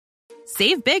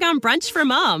Save big on brunch for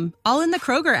mom, all in the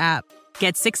Kroger app.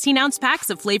 Get 16-ounce packs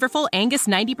of flavorful Angus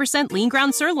 90% lean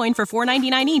ground sirloin for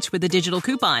 $4.99 each with a digital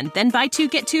coupon. Then buy 2,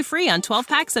 get 2 free on 12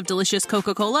 packs of delicious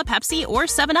Coca-Cola, Pepsi, or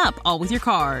 7-Up, all with your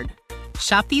card.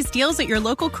 Shop these deals at your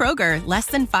local Kroger, less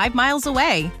than 5 miles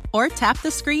away. Or tap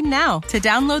the screen now to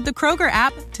download the Kroger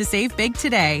app to save big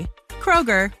today.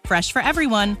 Kroger, fresh for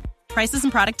everyone. Prices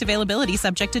and product availability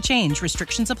subject to change.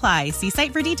 Restrictions apply. See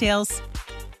site for details.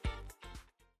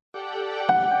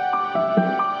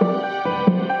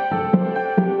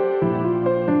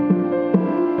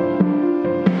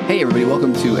 Hey everybody,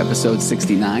 welcome to episode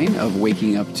 69 of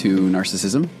Waking Up to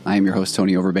Narcissism. I am your host,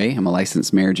 Tony Overbay. I'm a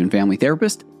licensed marriage and family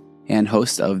therapist and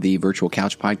host of the Virtual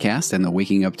Couch podcast and the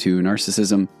Waking Up to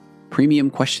Narcissism premium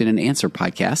question and answer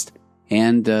podcast,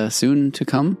 and soon to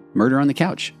come, Murder on the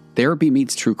Couch. Therapy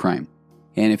meets true crime.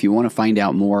 And if you want to find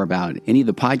out more about any of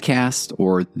the podcasts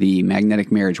or the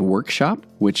Magnetic Marriage Workshop,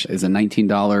 which is a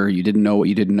 $19 you didn't know what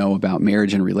you didn't know about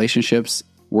marriage and relationships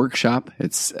workshop,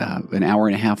 it's an hour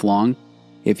and a half long.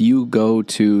 If you go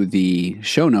to the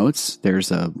show notes, there's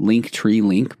a Linktree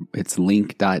link. It's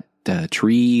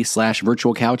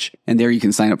link.tree/virtual couch. And there you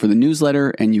can sign up for the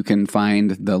newsletter and you can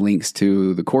find the links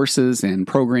to the courses and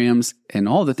programs and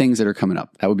all the things that are coming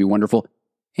up. That would be wonderful.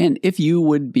 And if you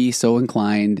would be so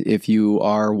inclined, if you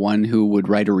are one who would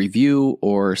write a review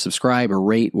or subscribe or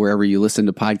rate wherever you listen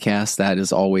to podcasts, that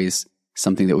is always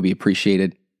something that would be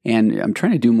appreciated. And I'm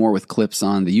trying to do more with clips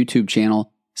on the YouTube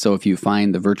channel. So if you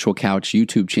find the Virtual Couch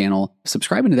YouTube channel,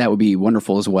 subscribing to that would be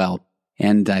wonderful as well.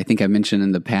 And I think I mentioned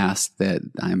in the past that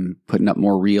I'm putting up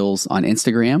more reels on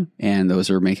Instagram, and those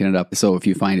are making it up. So if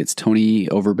you find it's Tony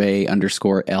Overbay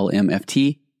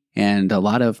 _LMFT, and a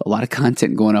lot of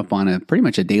content going up on a pretty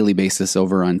much a daily basis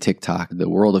over on TikTok. The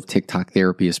world of TikTok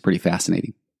therapy is pretty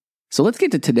fascinating. So let's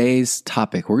get to today's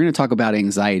topic. We're going to talk about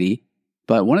anxiety,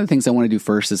 but one of the things I want to do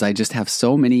first is I just have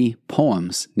so many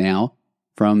poems now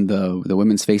from the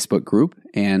women's Facebook group.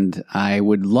 And I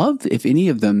would love if any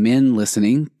of the men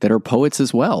listening that are poets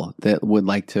as well, that would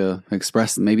like to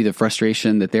express maybe the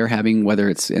frustration that they're having, whether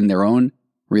it's in their own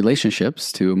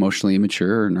relationships to emotionally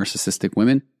immature or narcissistic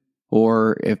women,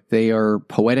 or if they are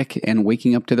poetic and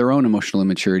waking up to their own emotional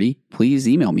immaturity, please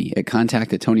email me at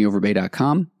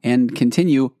contact@tonyoverbay.com and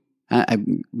continue. I've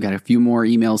got a few more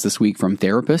emails this week from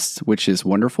therapists, which is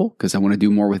wonderful because I want to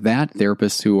do more with that.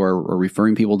 Therapists who are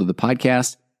referring people to the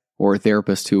podcast, or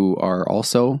therapists who are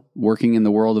also working in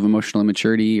the world of emotional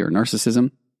immaturity or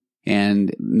narcissism,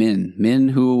 and men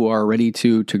who are ready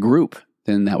to group,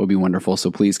 then that would be wonderful. So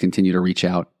please continue to reach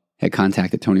out at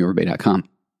contact@tonyoverbay.com.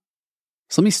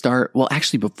 So let me start. Well,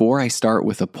 actually, before I start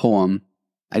with a poem,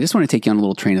 I just want to take you on a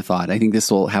little train of thought. I think this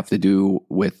will have to do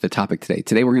with the topic today.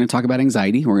 Today, we're going to talk about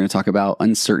anxiety. We're going to talk about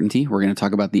uncertainty. We're going to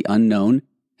talk about the unknown.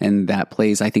 And that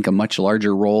plays, I think, a much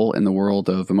larger role in the world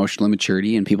of emotional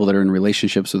immaturity and people that are in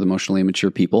relationships with emotionally immature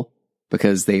people,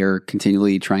 because they are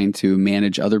continually trying to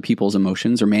manage other people's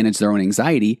emotions or manage their own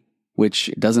anxiety, which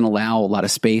doesn't allow a lot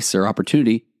of space or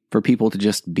opportunity for people to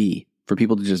just be,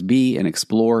 and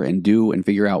explore and do and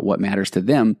figure out what matters to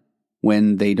them,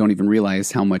 when they don't even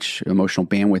realize how much emotional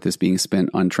bandwidth is being spent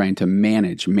on trying to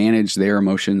manage their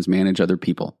emotions, manage other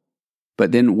people.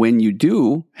 But then when you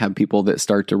do have people that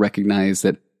start to recognize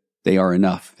that they are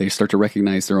enough, they start to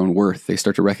recognize their own worth, they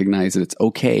start to recognize that it's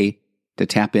okay to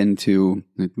tap into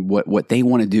what they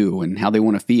want to do and how they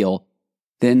want to feel,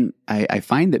 then I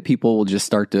find that people will just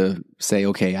start to say,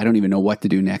 okay, I don't even know what to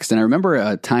do next. And I remember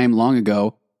a time long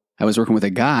ago, I was working with a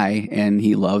guy and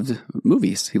he loved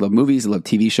movies. He loved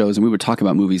TV shows. And we would talk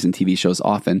about movies and TV shows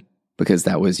often because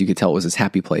that was, you could tell it was his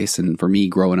happy place. And for me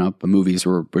growing up, movies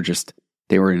were just,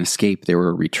 they were an escape. They were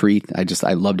a retreat. I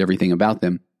loved everything about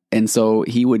them. And so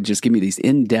he would just give me these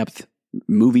in-depth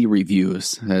movie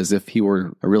reviews as if he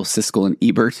were a real Siskel and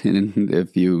Ebert. And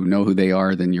if you know who they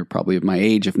are, then you're probably of my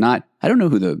age. If not, I don't know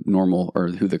who the normal or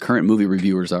who the current movie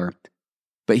reviewers are.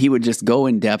 But he would just go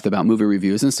in depth about movie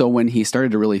reviews. And so when he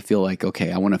started to really feel like,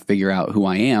 okay, I want to figure out who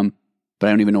I am, but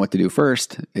I don't even know what to do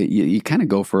first, you kind of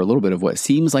go for a little bit of what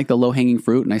seems like the low-hanging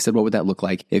fruit. And I said, what would that look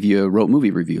like if you wrote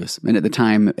movie reviews? And at the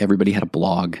time, everybody had a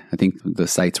blog. I think the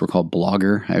sites were called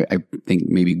Blogger. I think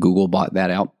maybe Google bought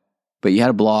that out. But you had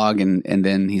a blog, and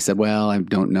then he said, well, I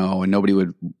don't know. And nobody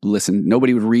would listen.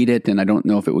 Nobody would read it, and I don't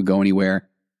know if it would go anywhere.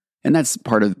 And that's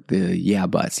part of the yeah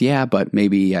buts. Yeah, but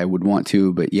maybe I would want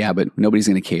to, but nobody's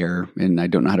going to care, and I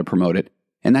don't know how to promote it.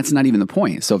 And that's not even the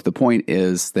point. So if the point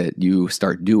is that you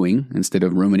start doing instead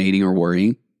of ruminating or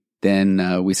worrying,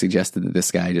 then we suggested that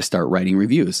this guy just start writing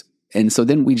reviews. And so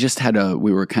then we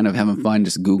were kind of having fun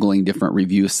just Googling different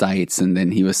review sites. And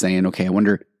then he was saying, okay, I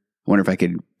wonder I wonder if I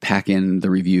could pack in the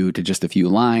review to just a few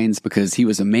lines, because he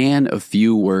was a man of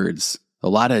few words, a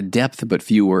lot of depth, but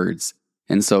few words.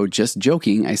 And so just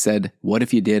joking, I said, what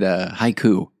if you did a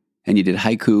haiku and you did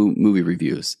haiku movie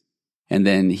reviews? And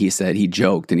then he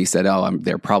joked and he said, oh,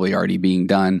 they're probably already being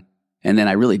done. And then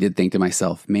I really did think to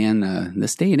myself, man,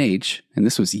 this day and age, and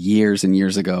this was years and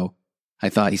years ago, I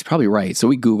thought he's probably right. So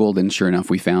we Googled, and sure enough,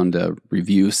 we found a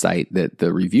review site that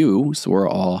the reviews were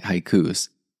all haikus.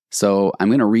 So I'm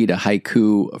going to read a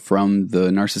haiku from the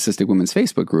Narcissistic Women's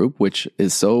Facebook group, which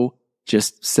is so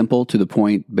just simple to the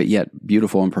point, but yet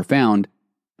beautiful and profound.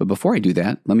 But before I do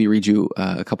that, let me read you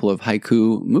a couple of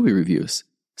haiku movie reviews.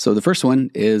 So the first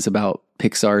one is about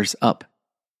Pixar's Up.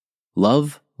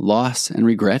 Love, loss, and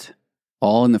regret,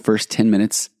 all in the first 10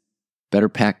 minutes. Better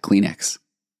pack Kleenex.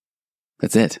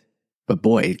 That's it. But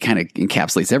boy, it kind of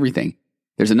encapsulates everything.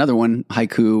 There's another one,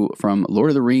 haiku from Lord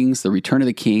of the Rings, The Return of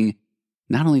the King.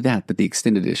 Not only that, but the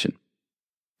extended edition.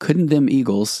 Couldn't them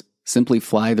eagles simply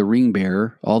fly the ring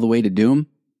bearer all the way to doom?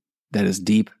 That is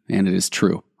deep, and it is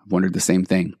true. I've wondered the same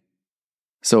thing.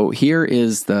 So here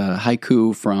is the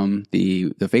haiku from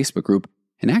the Facebook group.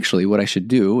 And actually, what I should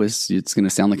do is, it's going to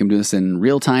sound like I'm doing this in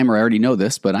real time, or I already know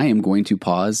this, but I am going to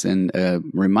pause and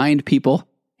remind people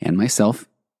and myself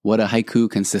what a haiku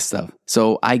consists of.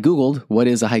 So I Googled what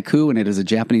is a haiku, and it is a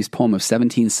Japanese poem of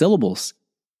 17 syllables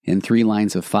in 3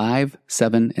 lines of 5,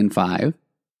 7, and 5,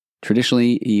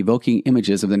 traditionally evoking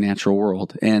images of the natural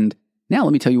world. And now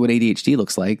let me tell you what ADHD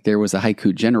looks like. There was a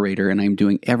haiku generator, and I'm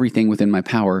doing everything within my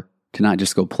power to not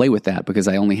just go play with that, because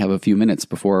I only have a few minutes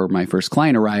before my first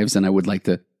client arrives, and I would like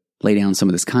to lay down some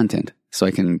of this content so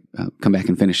I can come back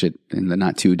and finish it in the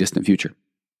not too distant future.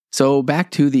 So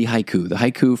back to the haiku. The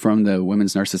haiku from the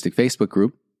Women's Narcissistic Facebook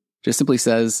group just simply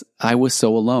says, I was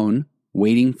so alone,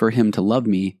 waiting for him to love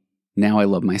me. Now I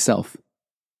love myself.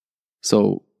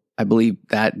 So I believe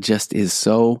that just is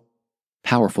so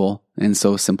powerful and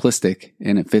so simplistic,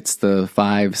 and it fits the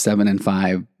 5, 7, and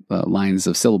 5 lines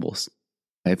of syllables.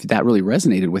 If that really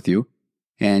resonated with you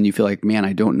and you feel like, man,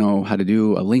 I don't know how to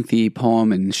do a lengthy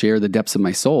poem and share the depths of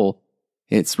my soul,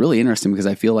 it's really interesting, because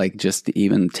I feel like just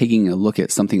even taking a look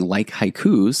at something like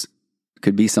haikus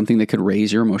could be something that could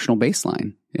raise your emotional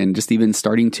baseline. And just even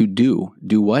starting to do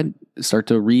what? Start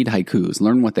to read haikus,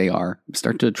 learn what they are,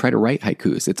 start to try to write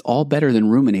haikus. It's all better than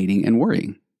ruminating and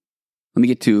worrying. Let me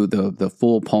get to the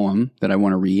full poem that I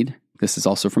want to read. This is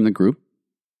also from the group.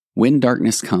 When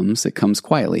darkness comes, it comes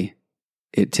quietly.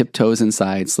 It tiptoes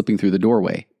inside, slipping through the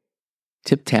doorway.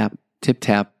 Tip-tap,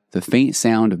 tip-tap, the faint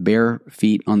sound of bare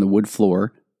feet on the wood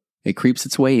floor. It creeps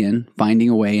its way in, finding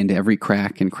a way into every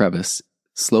crack and crevice,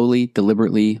 slowly,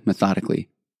 deliberately, methodically.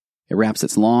 It wraps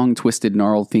its long, twisted,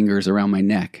 gnarled fingers around my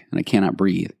neck, and I cannot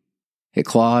breathe. It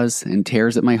claws and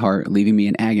tears at my heart, leaving me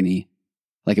in agony.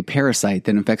 Like a parasite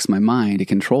that infects my mind, it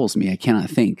controls me. I cannot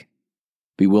think.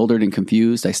 Bewildered and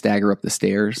confused, I stagger up the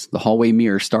stairs. The hallway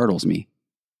mirror startles me,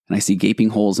 and I see gaping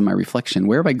holes in my reflection.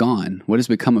 Where have I gone? What has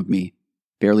become of me?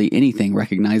 Barely anything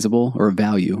recognizable or of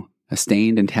value. A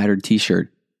stained and tattered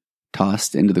t-shirt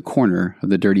tossed into the corner of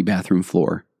the dirty bathroom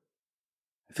floor.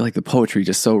 I feel like the poetry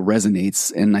just so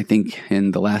resonates. And I think in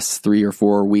the last 3 or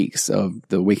 4 weeks of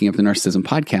the Waking Up to Narcissism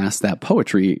podcast, that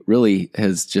poetry really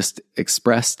has just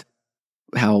expressed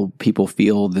how people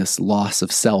feel this loss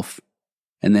of self,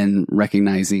 and then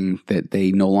recognizing that they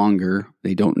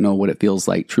don't know what it feels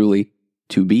like truly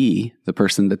to be the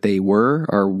person that they were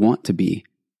or want to be.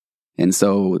 And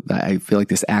so I feel like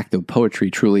this act of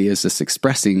poetry truly is just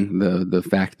expressing the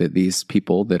fact that these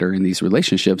people that are in these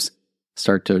relationships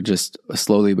start to just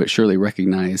slowly but surely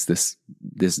recognize this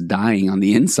dying on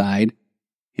the inside,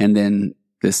 and then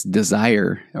this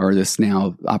desire or this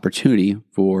now opportunity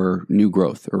for new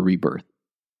growth or rebirth.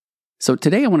 So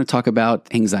today I want to talk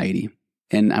about anxiety,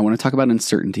 and I want to talk about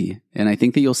uncertainty. And I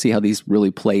think that you'll see how these really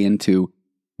play into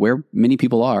where many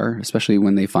people are, especially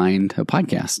when they find a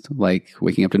podcast like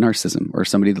Waking Up to Narcissism, or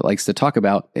somebody that likes to talk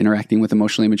about interacting with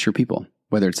emotionally immature people,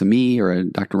 whether it's a me or a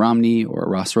Dr. Romney or a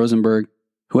Ross Rosenberg,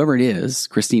 whoever it is,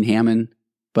 Christine Hammond.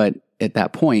 But at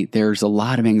that point, there's a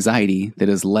lot of anxiety that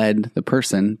has led the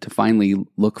person to finally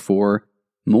look for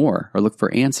more or look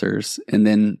for answers. And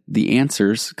then the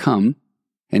answers come,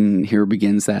 and here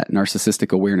begins that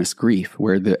narcissistic awareness grief,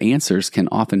 where the answers can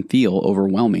often feel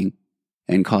overwhelming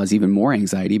and cause even more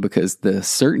anxiety, because the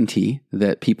certainty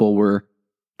that people were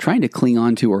trying to cling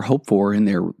on to or hope for in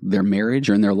their marriage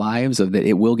or in their lives, of that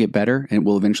it will get better and it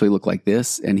will eventually look like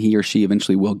this, and he or she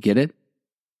eventually will get it.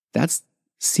 That's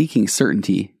seeking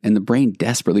certainty, and the brain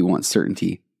desperately wants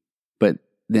certainty. But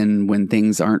then when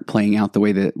things aren't playing out the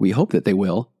way that we hope that they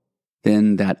will,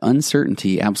 then that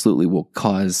uncertainty absolutely will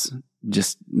cause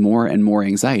just more and more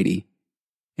anxiety.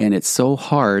 And it's so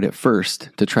hard at first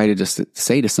to try to just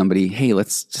say to somebody, hey,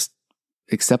 let's just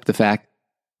accept the fact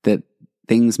that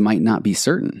things might not be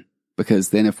certain. Because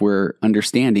then if we're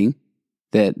understanding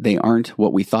that they aren't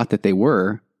what we thought that they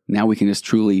were, now we can just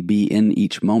truly be in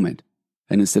each moment.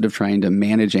 And instead of trying to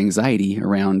manage anxiety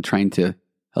around trying to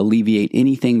alleviate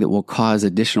anything that will cause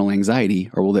additional anxiety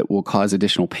or that will cause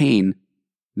additional pain,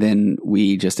 then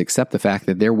we just accept the fact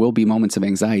that there will be moments of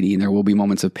anxiety and there will be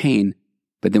moments of pain.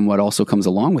 But then what also comes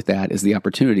along with that is the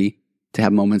opportunity to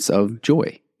have moments of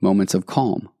joy, moments of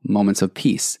calm, moments of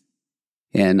peace.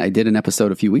 And I did an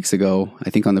episode a few weeks ago, I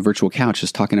think on the virtual couch,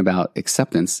 just talking about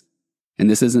acceptance. And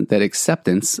this isn't that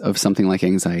acceptance of something like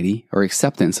anxiety or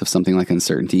acceptance of something like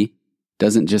uncertainty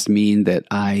doesn't just mean that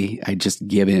I just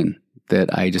give in,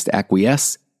 that I just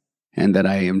acquiesce, and that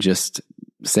I am just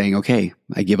saying, okay,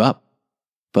 I give up.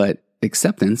 But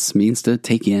acceptance means to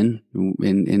take in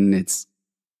its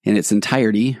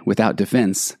entirety without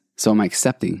defense. So I'm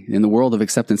accepting. In the world of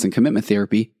acceptance and commitment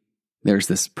therapy, there's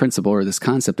this principle or this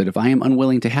concept that if I am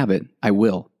unwilling to have it, I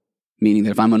will. Meaning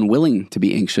that if I'm unwilling to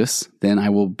be anxious, then I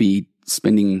will be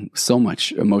spending so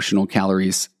much emotional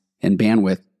calories and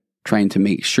bandwidth trying to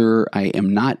make sure I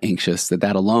am not anxious,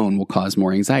 that alone will cause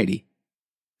more anxiety.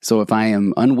 So if I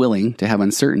am unwilling to have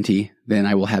uncertainty, then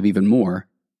I will have even more,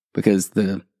 because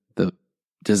the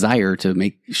desire to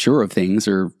make sure of things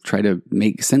or try to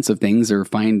make sense of things or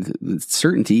find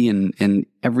certainty in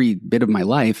every bit of my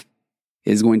life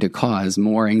is going to cause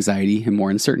more anxiety and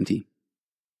more uncertainty.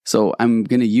 So I'm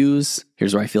going to use,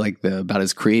 here's where I feel like about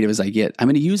as creative as I get. I'm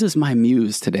going to use as my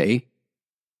muse today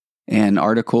an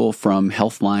article from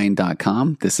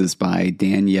healthline.com. This is by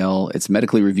Danielle. It's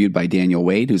medically reviewed by Daniel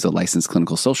Wade, who's a licensed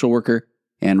clinical social worker,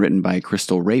 and written by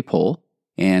Crystal Rapole.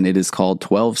 And it is called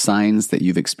 12 Signs That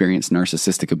You've Experienced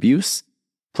Narcissistic Abuse,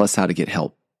 plus How to Get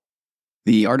Help.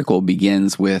 The article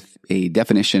begins with a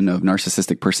definition of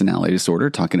narcissistic personality disorder,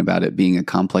 talking about it being a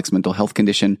complex mental health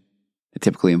condition. It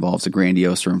typically involves a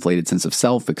grandiose or inflated sense of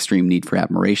self, extreme need for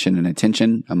admiration and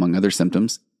attention, among other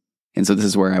symptoms. And so this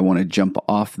is where I want to jump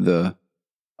off the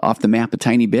map a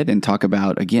tiny bit and talk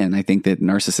about, again, I think that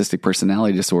narcissistic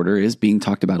personality disorder is being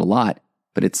talked about a lot,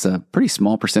 but it's a pretty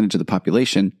small percentage of the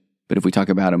population. But if we talk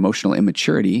about emotional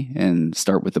immaturity and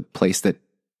start with the place that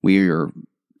we are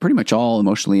pretty much all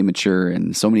emotionally immature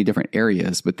in so many different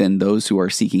areas, but then those who are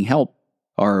seeking help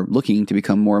are looking to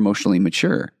become more emotionally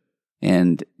mature.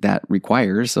 And that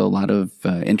requires a lot of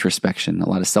introspection, a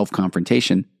lot of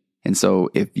self-confrontation. And so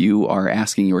if you are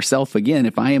asking yourself, again,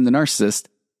 if I am the narcissist,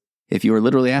 if you are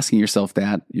literally asking yourself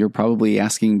that, you're probably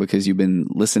asking because you've been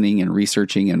listening and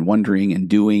researching and wondering and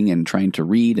doing and trying to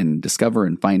read and discover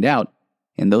and find out.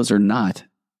 And those are not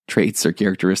traits or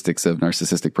characteristics of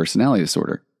narcissistic personality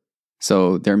disorder.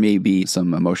 So there may be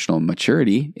some emotional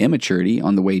immaturity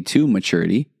on the way to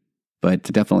maturity, but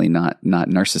definitely not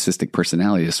narcissistic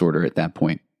personality disorder at that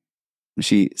point.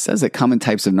 She says that common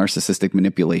types of narcissistic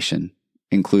manipulation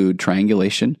include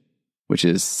triangulation, which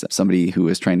is somebody who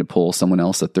is trying to pull someone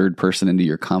else, a third person, into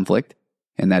your conflict,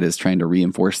 and that is trying to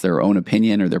reinforce their own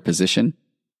opinion or their position.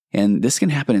 And this can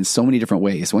happen in so many different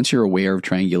ways. Once you're aware of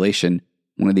triangulation,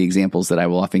 one of the examples that I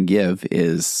will often give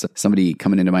is somebody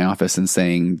coming into my office and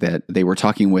saying that they were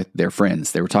talking with their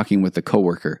friends, they were talking with a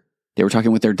coworker, they were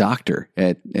talking with their doctor,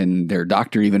 and their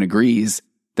doctor even agrees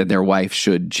that their wife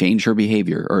should change her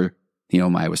behavior. Or,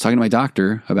 I was talking to my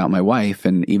doctor about my wife,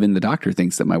 and even the doctor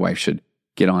thinks that my wife should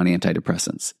get on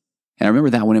antidepressants. And I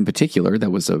remember that one in particular. That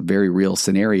was a very real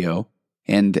scenario.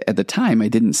 And at the time, I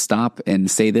didn't stop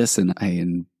and say this, and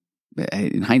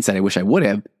in hindsight, I wish I would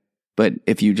have. But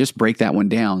if you just break that one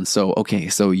down, so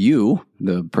you,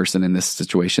 the person in this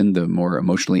situation, the more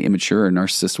emotionally immature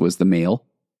narcissist, was the male.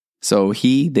 So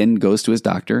he then goes to his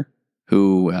doctor,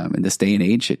 who in this day and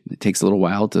age, it takes a little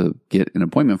while to get an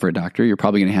appointment for a doctor. You're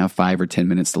probably going to have 5 or 10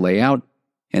 minutes to lay out.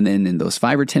 And then in those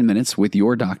 5 or 10 minutes with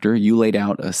your doctor, you laid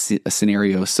out a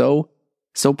scenario so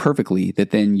perfectly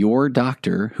that then your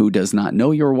doctor, who does not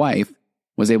know your wife,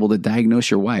 was able to diagnose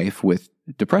your wife with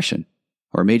depression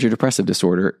or major depressive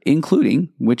disorder, including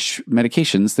which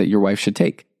medications that your wife should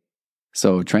take.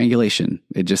 So triangulation,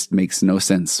 it just makes no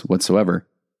sense whatsoever.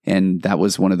 And that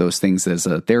was one of those things as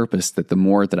a therapist that the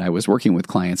more that I was working with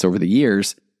clients over the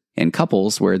years and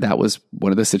couples, where that was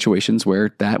one of the situations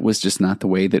where that was just not the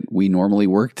way that we normally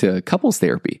work to couples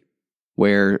therapy,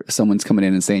 where someone's coming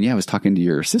in and saying, yeah, I was talking to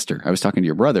your sister, I was talking to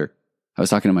your brother, I was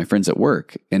talking to my friends at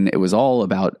work, and it was all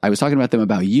about, I was talking about them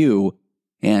about you.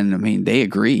 And they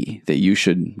agree that you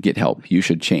should get help, you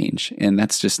should change. And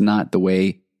that's just not the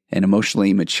way an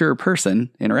emotionally mature person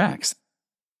interacts.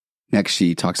 Next,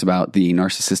 she talks about the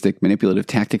narcissistic manipulative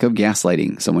tactic of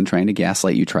gaslighting. Someone trying to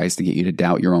gaslight you tries to get you to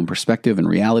doubt your own perspective and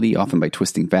reality, often by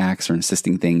twisting facts or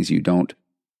insisting things you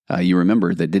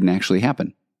remember that didn't actually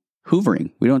happen.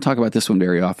 Hoovering. We don't talk about this one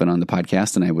very often on the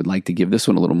podcast, and I would like to give this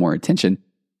one a little more attention,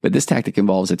 but this tactic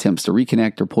involves attempts to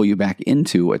reconnect or pull you back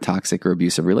into a toxic or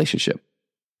abusive relationship.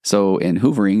 So in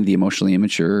hoovering, the emotionally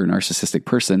immature or narcissistic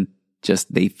person,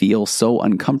 they feel so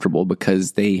uncomfortable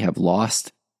because they have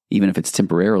lost, even if it's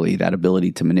temporarily, that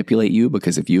ability to manipulate you,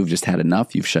 because if you've just had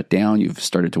enough, you've shut down, you've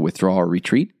started to withdraw or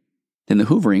retreat, then the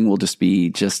hoovering will just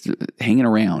be hanging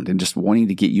around and just wanting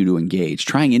to get you to engage,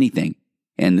 trying anything.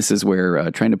 And this is where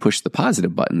trying to push the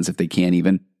positive buttons, if they can,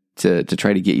 even to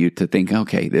try to get you to think,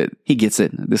 okay, that he gets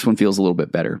it. This one feels a little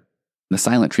bit better. The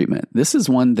silent treatment. This is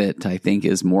one that I think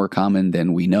is more common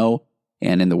than we know.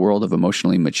 And in the world of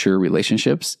emotionally mature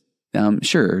relationships,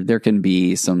 sure, there can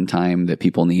be some time that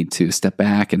people need to step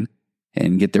back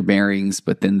and get their bearings,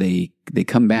 but then they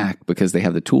come back because they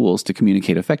have the tools to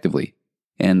communicate effectively.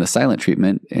 And the silent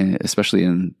treatment, especially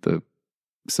in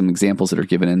some examples that are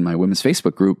given in my women's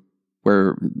Facebook group,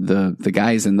 where the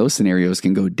guys in those scenarios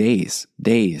can go days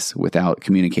without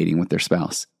communicating with their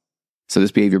spouse. So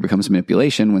this behavior becomes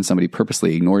manipulation when somebody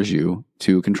purposely ignores you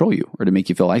to control you or to make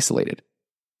you feel isolated.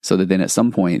 So that then at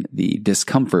some point, the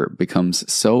discomfort becomes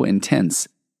so intense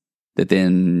that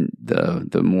then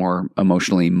the more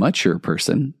emotionally mature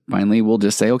person finally will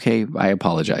just say, okay, I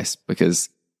apologize because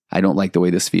I don't like the way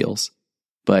this feels.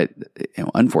 But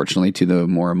unfortunately, to the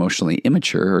more emotionally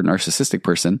immature or narcissistic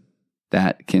person,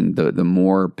 that can the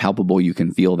more palpable you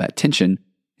can feel that tension,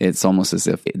 it's almost as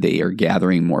if they are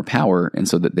gathering more power. And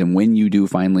so that then when you do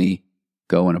finally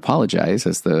go and apologize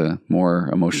as the more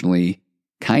emotionally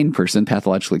kind person,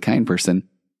 pathologically kind person,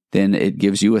 then it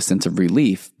gives you a sense of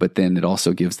relief, but then it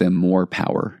also gives them more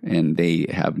power. And they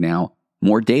have now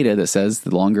more data that says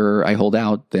the longer I hold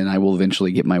out, then I will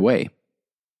eventually get my way.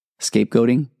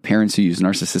 Scapegoating. Parents who use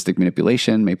narcissistic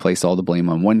manipulation may place all the blame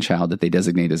on one child that they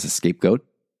designate as a scapegoat.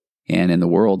 And in the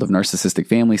world of narcissistic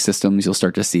family systems, you'll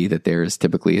start to see that there's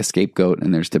typically a scapegoat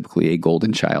and there's typically a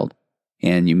golden child.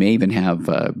 And you may even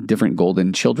have different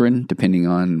golden children, depending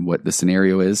on what the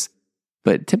scenario is.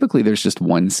 But typically there's just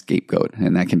one scapegoat,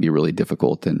 and that can be really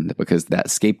difficult. And because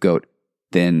that scapegoat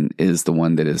then is the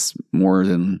one that is more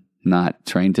than not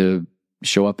trying to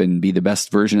show up and be the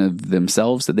best version of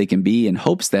themselves that they can be in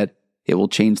hopes that it will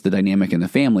change the dynamic in the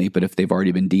family. But if they've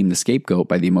already been deemed the scapegoat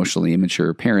by the emotionally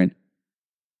immature parent.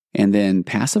 And then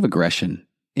passive aggression,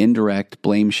 indirect,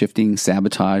 blame shifting,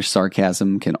 sabotage,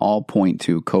 sarcasm can all point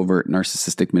to covert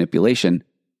narcissistic manipulation.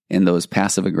 And those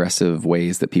passive aggressive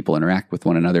ways that people interact with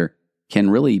one another can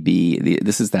really be,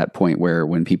 this is that point where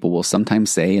when people will sometimes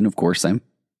say, and of course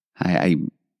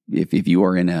if you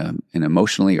are in an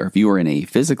emotionally, or if you are in a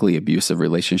physically abusive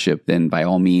relationship, then by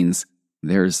all means,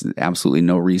 there's absolutely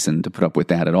no reason to put up with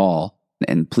that at all.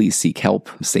 And please seek help,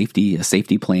 a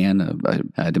safety plan,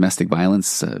 a domestic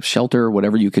violence shelter,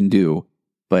 whatever you can do.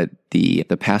 But the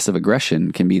passive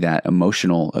aggression can be that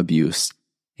emotional abuse.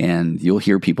 And you'll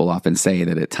hear people often say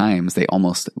that at times they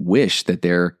almost wish that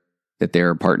their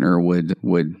partner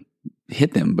would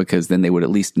hit them, because then they would at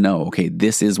least know, okay,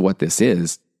 this is what this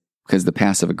is. Because the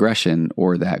passive aggression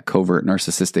or that covert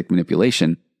narcissistic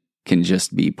manipulation can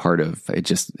just be part of it.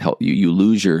 Just help you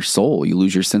lose your soul, you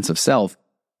lose your sense of self,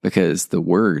 because the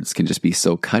words can just be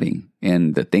so cutting.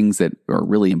 And the things that are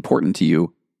really important to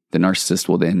you, the narcissist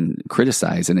will then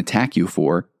criticize and attack you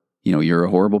for. You're a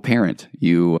horrible parent.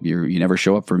 You never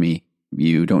show up for me.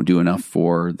 You don't do enough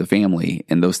for the family.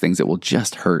 And those things that will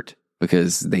just hurt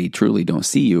because they truly don't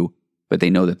see you, but they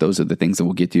know that those are the things that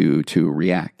will get you to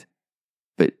react.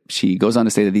 But she goes on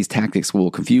to say that these tactics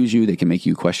will confuse you. They can make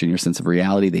you question your sense of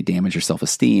reality. They damage your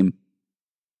self-esteem.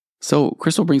 So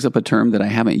Crystal brings up a term that I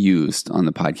haven't used on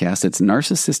the podcast. It's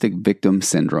narcissistic victim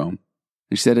syndrome.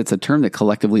 And she said it's a term that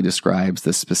collectively describes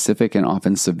the specific and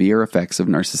often severe effects of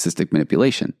narcissistic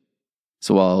manipulation.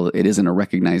 So while it isn't a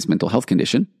recognized mental health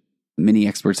condition, many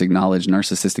experts acknowledge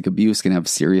narcissistic abuse can have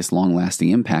serious, long-lasting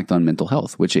impact on mental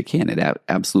health, which it can. It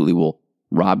absolutely will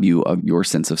rob you of your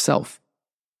sense of self.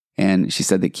 And she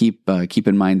said that keep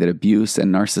in mind that abuse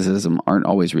and narcissism aren't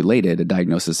always related. A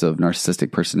diagnosis of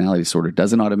narcissistic personality disorder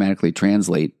doesn't automatically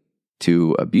translate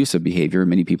to abusive behavior.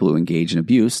 Many people who engage in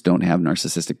abuse don't have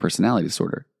narcissistic personality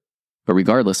disorder. But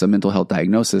regardless, a mental health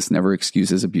diagnosis never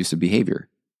excuses abusive behavior.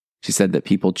 She said that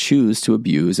people choose to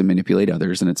abuse and manipulate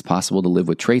others, and it's possible to live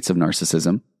with traits of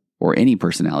narcissism or any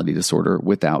personality disorder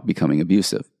without becoming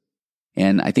abusive.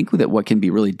 And I think that what can be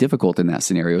really difficult in that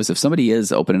scenario is if somebody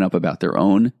is opening up about their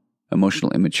own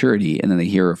emotional immaturity, and then they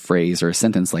hear a phrase or a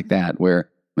sentence like that, where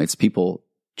it's people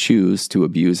choose to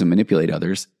abuse and manipulate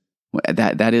others,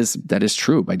 that is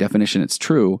true. By definition, it's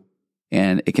true.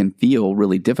 And it can feel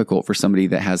really difficult for somebody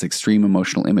that has extreme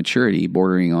emotional immaturity,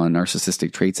 bordering on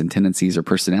narcissistic traits and tendencies or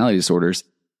personality disorders,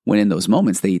 when in those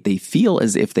moments they feel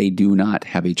as if they do not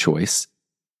have a choice.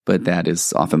 But that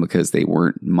is often because they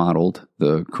weren't modeled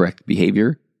the correct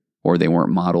behavior, or they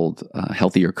weren't modeled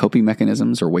healthier coping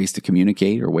mechanisms or ways to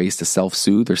communicate or ways to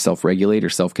self-soothe or self-regulate or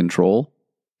self-control.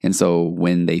 And so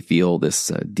when they feel this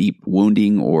deep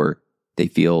wounding or they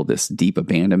feel this deep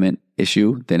abandonment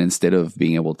issue, then instead of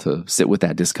being able to sit with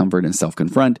that discomfort and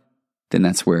self-confront, then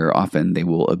that's where often they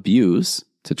will abuse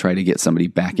to try to get somebody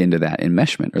back into that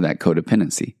enmeshment or that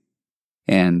codependency.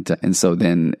 And so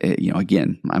then,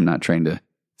 again, I'm not trying to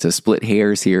split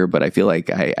hairs here, but I feel like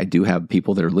I do have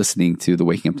people that are listening to the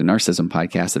Waking Up to Narcissism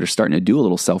podcast that are starting to do a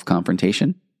little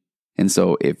self-confrontation. And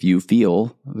so if you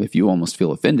almost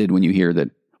feel offended when you hear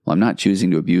that, well, I'm not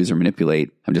choosing to abuse or manipulate,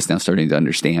 I'm just now starting to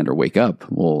understand or wake up.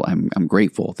 Well, I'm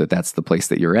grateful that that's the place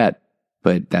that you're at,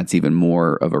 but that's even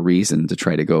more of a reason to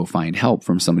try to go find help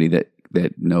from somebody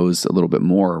that knows a little bit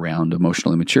more around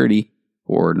emotional immaturity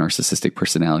or narcissistic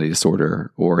personality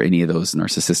disorder or any of those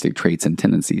narcissistic traits and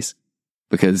tendencies.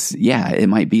 Because, yeah, it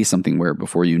might be something where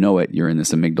before you know it, you're in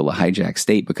this amygdala hijack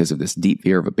state because of this deep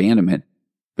fear of abandonment.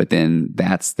 But then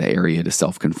that's the area to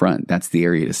self-confront. That's the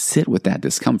area to sit with that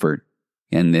discomfort.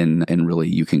 And really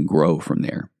you can grow from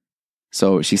there.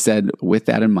 So she said, with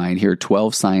that in mind, here are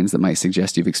 12 signs that might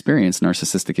suggest you've experienced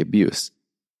narcissistic abuse.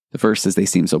 The first is they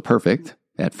seem so perfect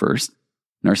at first.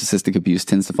 Narcissistic abuse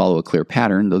tends to follow a clear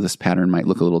pattern, though this pattern might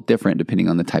look a little different depending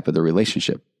on the type of the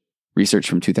relationship. Research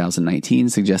from 2019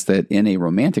 suggests that in a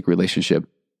romantic relationship,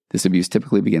 this abuse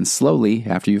typically begins slowly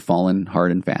after you've fallen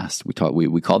hard and fast. We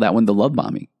call that one the love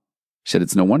bombing. She said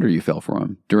it's no wonder you fell for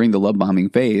them. During the love bombing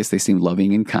phase, they seemed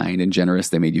loving and kind and generous.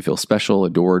 They made you feel special,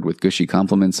 adored with gushy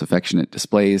compliments, affectionate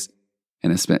displays,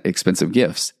 and expensive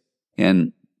gifts.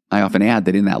 And I often add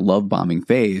that in that love bombing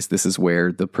phase, this is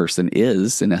where the person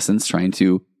is, in essence, trying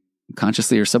to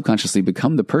consciously or subconsciously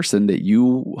become the person that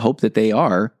you hope that they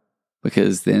are,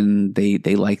 because then they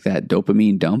like that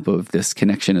dopamine dump of this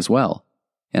connection as well.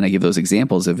 And I give those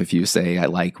examples of if you say, I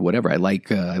like whatever, I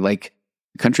like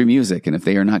country music. And if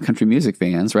they are not country music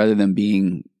fans, rather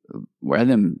than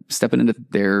stepping into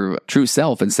their true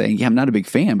self and saying, yeah, I'm not a big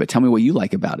fan, but tell me what you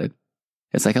like about it.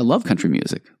 It's like, I love country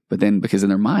music. But then because in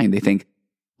their mind, they think,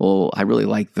 well, I really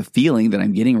like the feeling that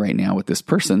I'm getting right now with this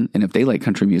person. And if they like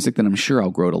country music, then I'm sure I'll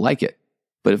grow to like it.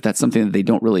 But if that's something that they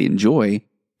don't really enjoy,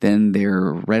 then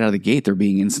they're right out of the gate, they're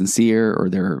being insincere, or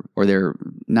they're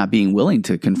not being willing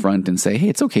to confront and say, hey,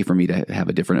 it's okay for me to have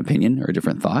a different opinion or a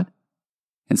different thought.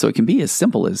 And so it can be as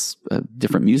simple as a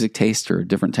different music taste or a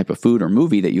different type of food or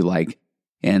movie that you like,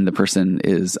 and the person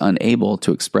is unable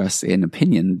to express an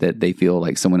opinion that they feel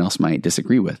like someone else might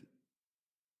disagree with.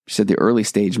 She said the early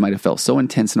stage might have felt so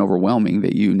intense and overwhelming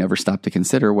that you never stopped to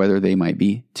consider whether they might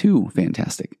be too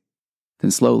fantastic.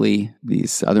 Then slowly,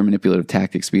 these other manipulative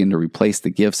tactics begin to replace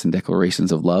the gifts and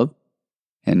declarations of love.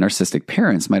 And narcissistic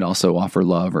parents might also offer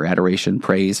love or adoration,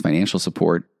 praise, financial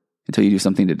support, until you do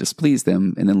something to displease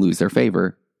them and then lose their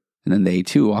favor. And then they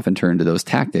too often turn to those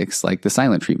tactics like the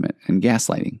silent treatment and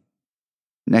gaslighting.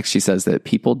 Next, she says that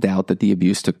people doubt that the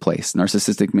abuse took place.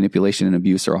 Narcissistic manipulation and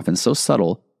abuse are often so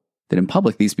subtle that in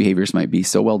public these behaviors might be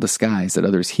so well disguised that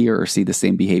others hear or see the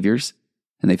same behaviors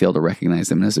and they fail to recognize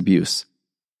them as abuse.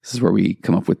 This is where we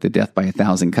come up with the death by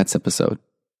 1,000 cuts episode.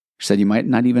 She said you might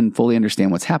not even fully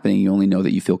understand what's happening. You only know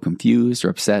that you feel confused or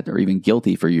upset or even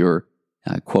guilty for your,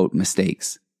 quote,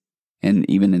 mistakes. And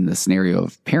even in the scenario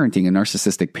of parenting, a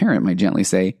narcissistic parent might gently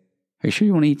say, are you sure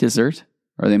you want to eat dessert?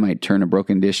 Or they might turn a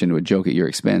broken dish into a joke at your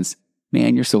expense.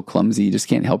 Man, you're so clumsy, you just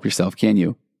can't help yourself, can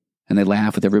you? And they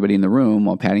laugh with everybody in the room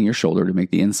while patting your shoulder to make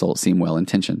the insult seem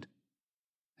well-intentioned.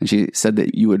 And she said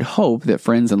that you would hope that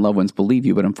friends and loved ones believe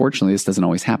you, but unfortunately this doesn't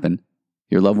always happen.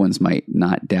 Your loved ones might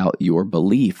not doubt your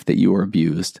belief that you were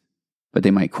abused, but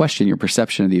they might question your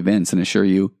perception of the events and assure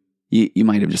you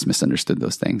might have just misunderstood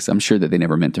those things. I'm sure that they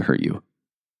never meant to hurt you.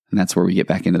 And that's where we get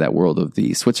back into that world of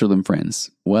the Switzerland friends.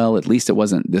 Well, at least it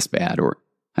wasn't this bad, or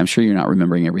I'm sure you're not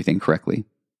remembering everything correctly.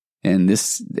 And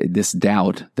this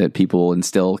doubt that people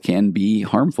instill can be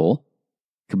harmful,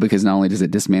 because not only does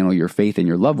it dismantle your faith in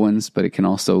your loved ones, but it can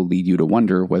also lead you to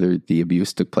wonder whether the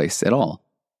abuse took place at all.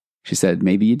 She said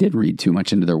maybe you did read too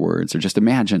much into their words or just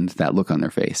imagined that look on their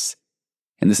face.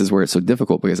 And this is where it's so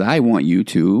difficult, because I want you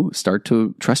to start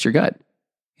to trust your gut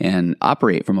and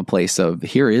operate from a place of,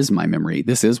 here is my memory.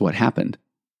 This is what happened.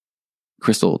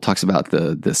 Crystal talks about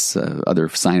this other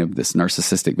sign of this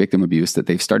narcissistic victim abuse, that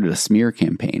they've started a smear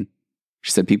campaign.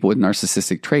 She said people with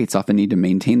narcissistic traits often need to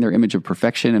maintain their image of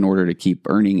perfection in order to keep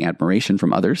earning admiration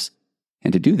from others.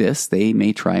 And to do this, they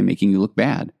may try making you look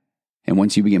bad. And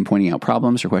once you begin pointing out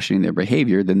problems or questioning their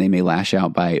behavior, then they may lash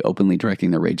out by openly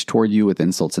directing their rage toward you with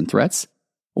insults and threats.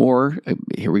 Or,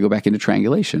 here we go back into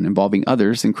triangulation, involving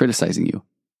others and criticizing you.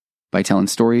 By telling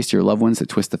stories to your loved ones that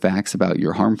twist the facts about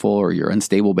your harmful or your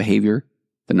unstable behavior,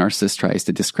 the narcissist tries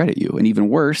to discredit you. And even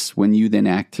worse, when you then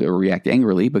act or react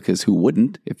angrily, because who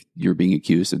wouldn't if you're being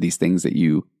accused of these things that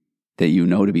you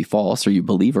know to be false or you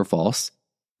believe are false,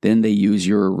 then they use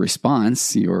your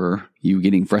response, you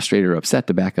getting frustrated or upset,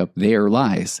 to back up their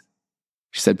lies.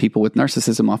 She said people with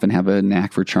narcissism often have a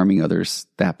knack for charming others,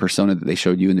 that persona that they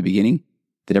showed you in the beginning,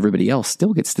 that everybody else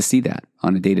still gets to see that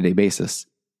on a day-to-day basis.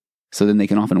 So then they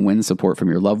can often win support from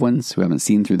your loved ones who haven't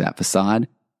seen through that facade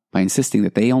by insisting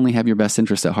that they only have your best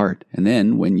interests at heart. And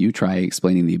then when you try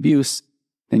explaining the abuse,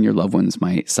 then your loved ones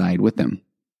might side with them.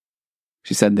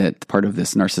 She said that part of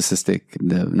this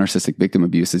narcissistic victim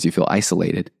abuse is you feel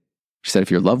isolated. She said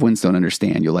if your loved ones don't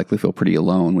understand, you'll likely feel pretty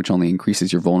alone, which only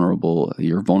increases your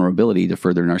vulnerability to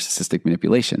further narcissistic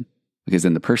manipulation. Because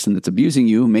then the person that's abusing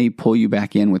you may pull you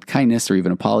back in with kindness or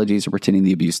even apologies or pretending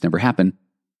the abuse never happened.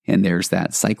 And there's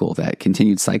that cycle, that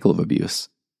continued cycle of abuse.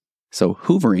 So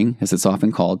hoovering, as it's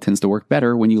often called, tends to work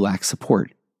better when you lack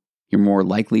support. You're more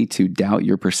likely to doubt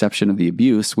your perception of the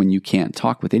abuse when you can't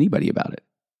talk with anybody about it.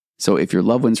 So if your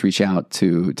loved ones reach out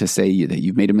to say that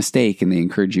you've made a mistake and they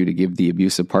encourage you to give the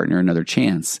abusive partner another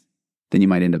chance, then you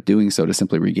might end up doing so to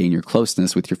simply regain your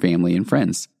closeness with your family and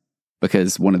friends.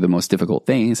 Because one of the most difficult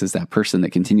things is that person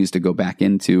that continues to go back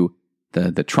into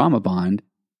the trauma bond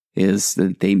is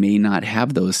that they may not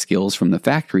have those skills from the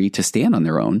factory to stand on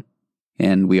their own.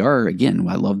 And we are, again,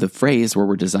 I love the phrase where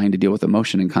we're designed to deal with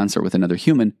emotion in concert with another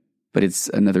human, but it's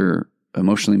another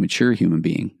emotionally mature human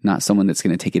being, not someone that's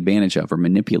going to take advantage of or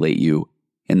manipulate you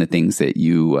in the things that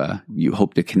you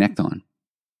hope to connect on.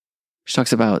 She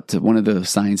talks about one of the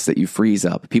signs that you freeze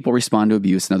up. People respond to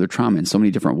abuse and other trauma in so many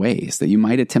different ways that you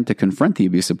might attempt to confront the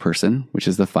abusive person, which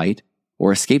is the fight,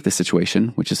 or escape the situation,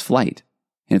 which is flight.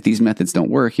 And if these methods don't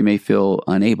work, you may feel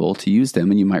unable to use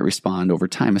them and you might respond over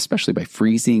time, especially by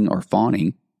freezing or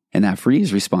fawning. And that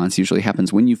freeze response usually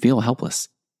happens when you feel helpless.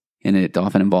 And it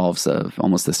often involves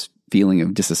almost this feeling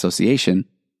of disassociation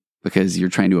because you're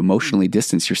trying to emotionally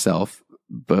distance yourself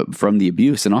from the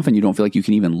abuse. And often you don't feel like you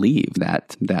can even leave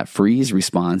that freeze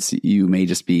response. You may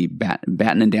just be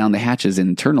battening down the hatches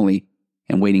internally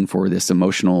and waiting for this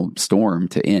emotional storm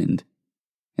to end.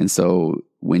 And so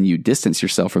when you distance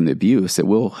yourself from the abuse, it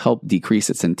will help decrease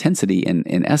its intensity and,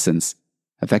 in essence,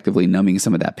 effectively numbing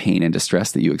some of that pain and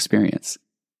distress that you experience.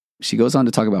 She goes on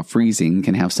to talk about freezing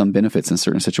can have some benefits in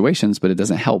certain situations, but it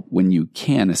doesn't help when you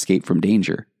can escape from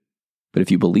danger. But if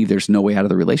you believe there's no way out of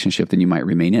the relationship, then you might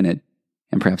remain in it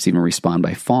and perhaps even respond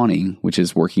by fawning, which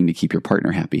is working to keep your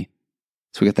partner happy.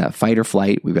 So we got that fight or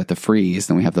flight, we've got the freeze,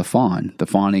 then we have the fawn. The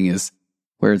fawning is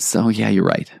where it's, oh yeah, you're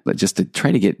right. But just to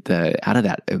try to get out of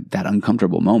that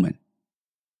uncomfortable moment.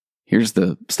 Here's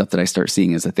the stuff that I start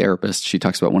seeing as a therapist. She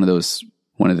talks about one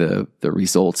of the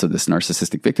results of this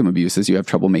narcissistic victim abuse is you have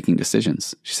trouble making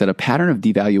decisions. She said a pattern of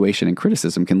devaluation and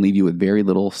criticism can leave you with very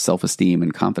little self-esteem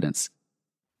and confidence.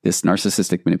 This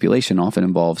narcissistic manipulation often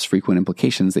involves frequent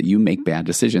implications that you make bad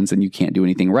decisions and you can't do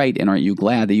anything right, and aren't you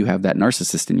glad that you have that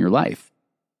narcissist in your life?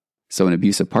 So an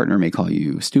abusive partner may call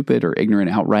you stupid or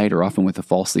ignorant outright, or often with a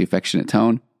falsely affectionate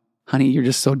tone. Honey, you're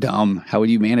just so dumb. How would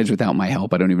you manage without my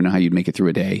help? I don't even know how you'd make it through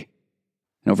a day.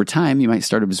 And over time, you might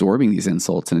start absorbing these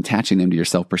insults and attaching them to your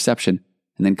self-perception,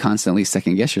 and then constantly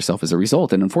second-guess yourself as a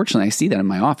result. And unfortunately, I see that in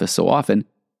my office so often,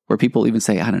 where people even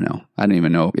say, I don't know. I don't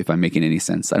even know if I'm making any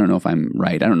sense. I don't know if I'm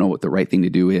right. I don't know what the right thing to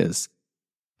do is.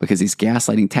 Because these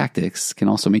gaslighting tactics can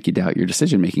also make you doubt your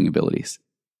decision-making abilities.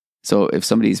 So if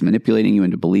somebody's manipulating you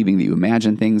into believing that you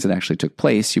imagine things that actually took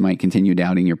place, you might continue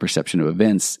doubting your perception of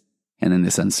events, and then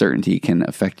this uncertainty can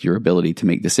affect your ability to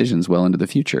make decisions well into the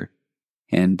future.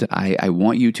 And I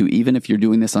want you to, even if you're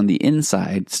doing this on the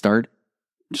inside, start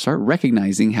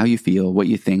recognizing how you feel, what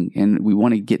you think, and we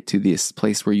want to get to this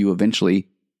place where you eventually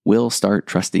will start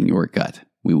trusting your gut.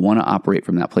 We want to operate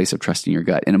from that place of trusting your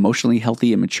gut. In emotionally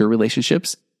healthy and mature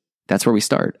relationships, that's where we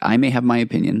start. I may have my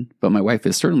opinion, but my wife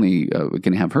is certainly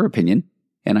going to have her opinion.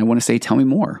 And I want to say, tell me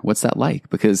more. What's that like?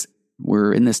 Because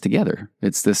we're in this together.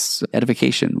 It's this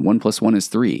edification. 1 + 1 is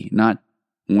 3, not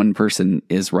one person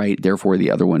is right, therefore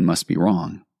the other one must be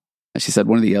wrong. She said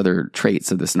one of the other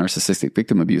traits of this narcissistic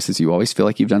victim abuse is you always feel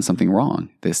like you've done something wrong.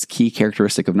 This key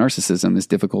characteristic of narcissism is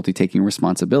difficulty taking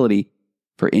responsibility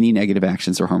for any negative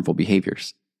actions or harmful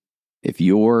behaviors. If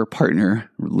your partner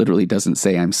literally doesn't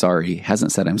say, I'm sorry,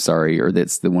 hasn't said, I'm sorry, or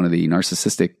that's one of the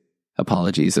narcissistic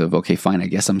apologies of, okay, fine, I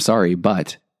guess I'm sorry,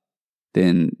 but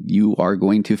then you are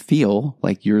going to feel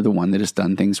like you're the one that has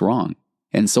done things wrong.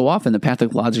 And so often the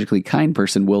pathologically kind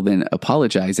person will then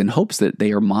apologize in hopes that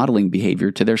they are modeling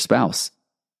behavior to their spouse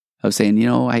of saying,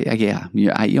 I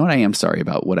am sorry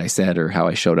about what I said or how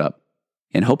I showed up,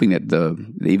 and hoping that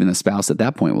even the spouse at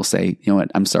that point will say, you know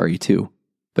what, I'm sorry too,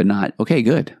 but not, okay,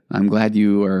 good. I'm glad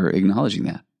you are acknowledging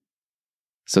that.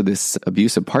 So this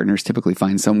abusive partners typically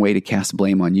find some way to cast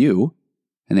blame on you,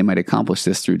 and they might accomplish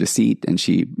this through deceit. And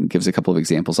she gives a couple of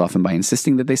examples, often by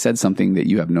insisting that they said something that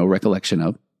you have no recollection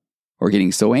of, or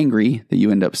getting so angry that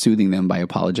you end up soothing them by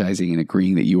apologizing and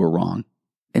agreeing that you were wrong.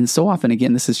 And so often,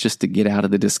 again, this is just to get out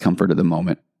of the discomfort of the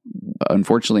moment.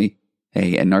 Unfortunately,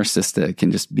 a narcissist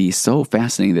can just be so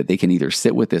fascinating that they can either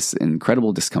sit with this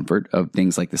incredible discomfort of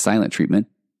things like the silent treatment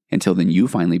until then you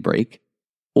finally break,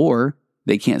 or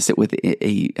they can't sit with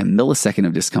a millisecond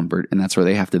of discomfort, and that's where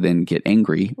they have to then get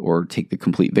angry or take the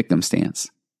complete victim stance.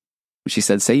 She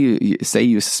said, say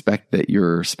you suspect that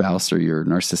your spouse or your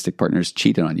narcissistic partner has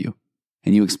cheated on you,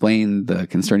 and you explain the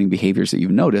concerning behaviors that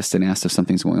you've noticed and asked if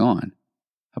something's going on.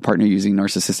 A partner using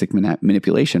narcissistic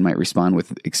manipulation might respond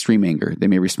with extreme anger. They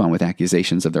may respond with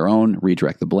accusations of their own,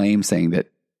 redirect the blame, saying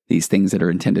that these things that are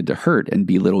intended to hurt and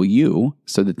belittle you,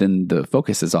 so that then the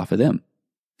focus is off of them.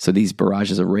 So these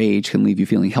barrages of rage can leave you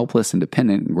feeling helpless and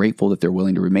dependent and grateful that they're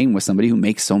willing to remain with somebody who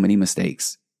makes so many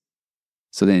mistakes.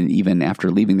 So then even after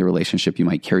leaving the relationship, you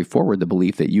might carry forward the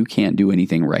belief that you can't do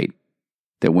anything right.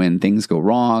 That when things go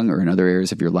wrong or in other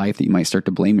areas of your life, that you might start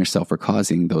to blame yourself for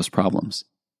causing those problems.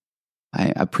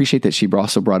 I appreciate that she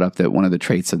also brought up that one of the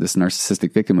traits of this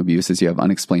narcissistic victim abuse is you have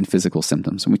unexplained physical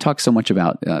symptoms. And we talk so much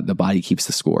about The Body Keeps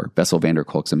the Score, Bessel van der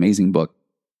Kolk's amazing book.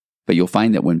 But you'll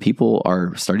find that when people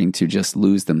are starting to just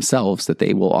lose themselves, that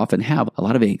they will often have a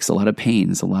lot of aches, a lot of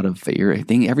pains, a lot of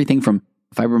everything from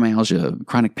fibromyalgia,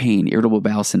 chronic pain, irritable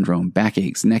bowel syndrome,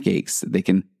 backaches, neck aches. They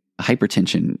can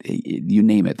hypertension, you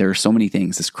name it. There are so many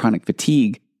things. This chronic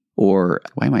fatigue, or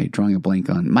why am I drawing a blank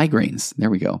on migraines? There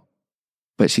we go.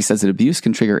 But she says that abuse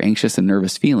can trigger anxious and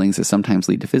nervous feelings that sometimes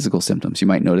lead to physical symptoms. You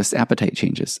might notice appetite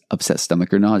changes, upset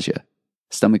stomach or nausea,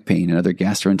 stomach pain and other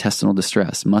gastrointestinal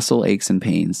distress, muscle aches and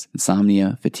pains,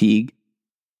 insomnia, fatigue.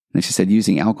 And she said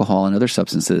using alcohol and other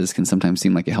substances can sometimes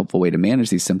seem like a helpful way to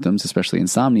manage these symptoms, especially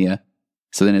insomnia.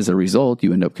 So then as a result,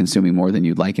 you end up consuming more than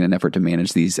you'd like in an effort to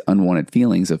manage these unwanted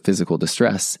feelings of physical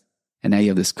distress. And now you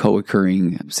have this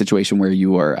co-occurring situation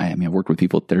where I've worked with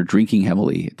people that are drinking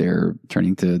heavily. They're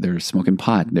smoking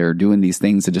pot. They're doing these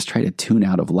things to just try to tune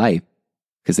out of life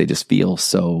because they just feel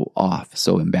so off,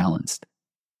 so imbalanced,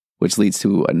 which leads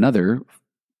to another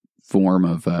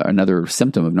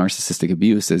symptom of narcissistic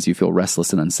abuse is you feel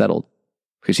restless and unsettled.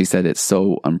 Because she said it's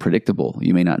so unpredictable.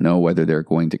 You may not know whether they're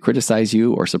going to criticize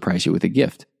you or surprise you with a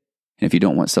gift. And if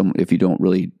you don't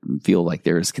really feel like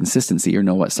there's consistency or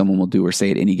know what someone will do or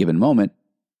say at any given moment,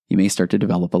 you may start to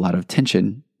develop a lot of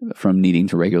tension from needing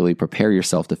to regularly prepare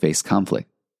yourself to face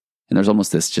conflict. And there's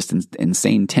almost this just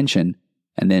insane tension.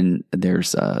 And then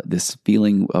there's this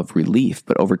feeling of relief.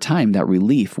 But over time, that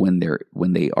relief, when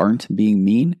they aren't being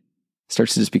mean,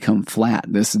 starts to just become flat.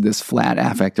 This flat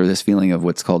affect, or this feeling of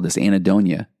what's called this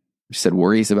anhedonia. She said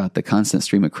worries about the constant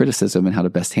stream of criticism and how to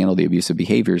best handle the abusive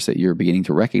behaviors that you're beginning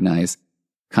to recognize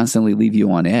constantly leave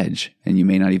you on edge, and you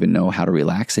may not even know how to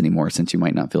relax anymore since you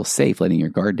might not feel safe letting your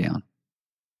guard down.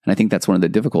 And I think that's one of the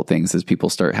difficult things is people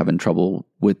start having trouble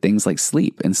with things like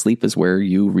sleep. And sleep is where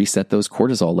you reset those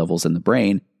cortisol levels in the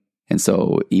brain. And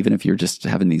so even if you're just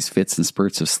having these fits and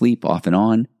spurts of sleep off and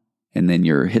on, and then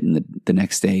you're hitting the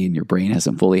next day and your brain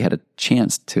hasn't fully had a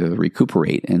chance to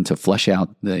recuperate and to flush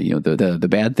out the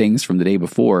bad things from the day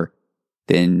before,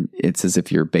 then it's as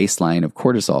if your baseline of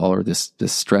cortisol, or this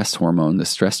stress hormone, the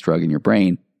stress drug in your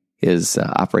brain, is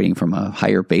operating from a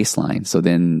higher baseline. So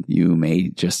then you may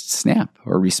just snap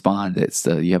or respond.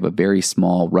 You have a very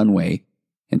small runway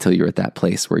until you're at that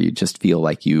place where you just feel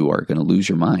like you are going to lose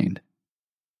your mind.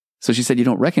 So she said you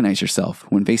don't recognize yourself.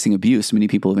 When facing abuse, many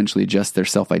people eventually adjust their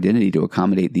self-identity to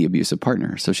accommodate the abusive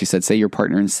partner. So she said, say your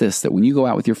partner insists that when you go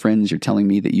out with your friends, you're telling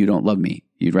me that you don't love me.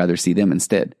 You'd rather see them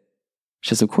instead. She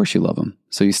says, of course you love them.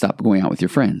 So you stop going out with your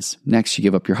friends. Next, you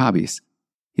give up your hobbies.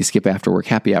 You skip after work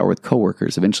happy hour with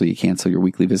coworkers. Eventually, you cancel your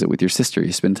weekly visit with your sister.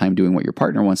 You spend time doing what your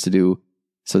partner wants to do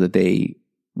so that they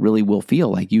really will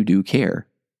feel like you do care.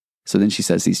 So then she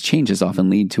says these changes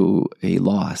often lead to a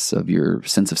loss of your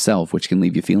sense of self, which can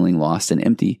leave you feeling lost and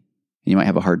empty. And you might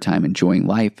have a hard time enjoying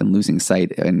life and losing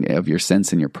sight of your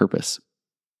sense and your purpose.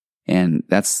 And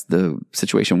that's the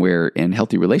situation where in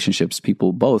healthy relationships,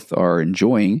 people both are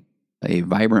enjoying a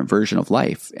vibrant version of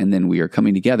life. And then we are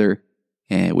coming together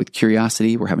with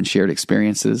curiosity. We're having shared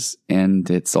experiences, and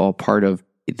it's all part of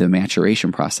the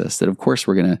maturation process that, of course,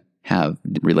 we're going to have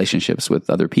relationships with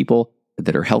other people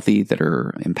that are healthy, that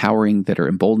are empowering, that are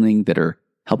emboldening, that are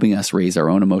helping us raise our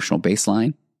own emotional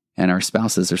baseline. And our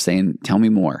spouses are saying, tell me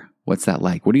more. What's that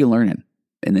like? What are you learning?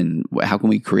 And then how can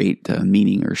we create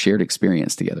meaning or shared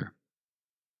experience together?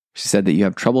 She said that you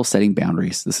have trouble setting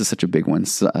boundaries. This is such a big one.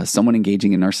 Someone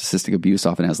engaging in narcissistic abuse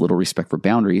often has little respect for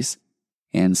boundaries.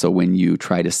 And so when you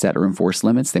try to set or enforce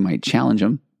limits, they might challenge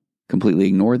them, completely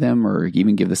ignore them, or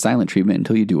even give the silent treatment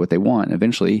until you do what they want.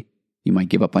 Eventually, you might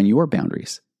give up on your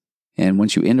boundaries. And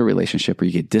once you end a relationship or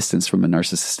you get distance from a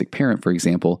narcissistic parent, for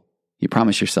example, you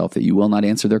promise yourself that you will not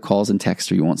answer their calls and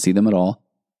texts, or you won't see them at all.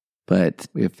 But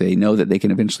if they know that they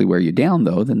can eventually wear you down,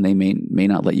 though, then they may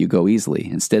not let you go easily.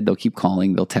 Instead, they'll keep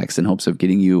calling, they'll text in hopes of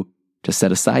getting you to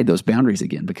set aside those boundaries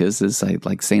again. Because as I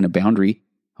like saying, a boundary,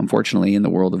 unfortunately, in the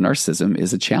world of narcissism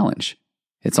is a challenge.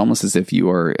 It's almost as if you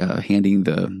are handing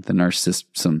the narcissist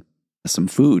some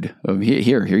food.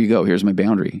 Here you go. Here's my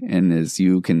boundary. And as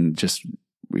you can just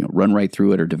run right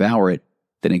through it or devour it,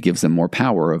 then it gives them more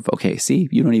power of, okay, see,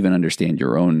 you don't even understand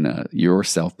your own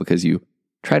yourself because you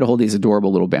try to hold these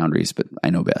adorable little boundaries, but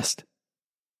I know best.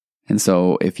 And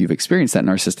so if you've experienced that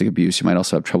narcissistic abuse, you might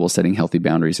also have trouble setting healthy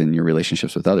boundaries in your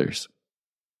relationships with others.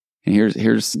 And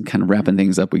here's kind of wrapping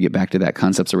things up. We get back to that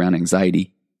concepts around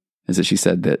anxiety, is that she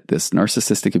said that this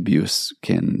narcissistic abuse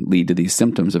can lead to these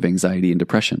symptoms of anxiety and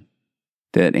depression.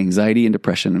 That anxiety and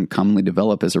depression commonly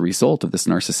develop as a result of this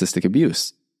narcissistic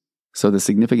abuse. So the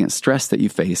significant stress that you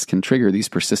face can trigger these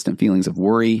persistent feelings of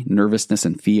worry, nervousness,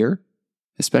 and fear,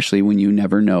 especially when you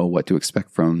never know what to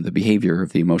expect from the behavior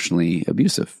of the emotionally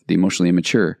abusive, the emotionally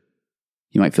immature.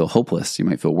 You might feel hopeless. You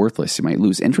might feel worthless. You might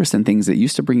lose interest in things that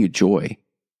used to bring you joy,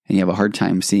 and you have a hard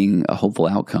time seeing a hopeful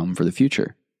outcome for the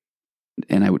future.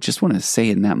 And I would just want to say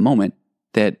in that moment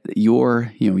that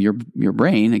your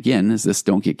brain, again, is this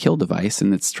don't get killed device,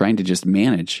 and it's trying to just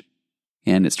manage,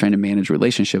 and it's trying to manage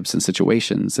relationships and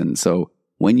situations. And so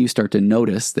when you start to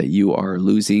notice that you are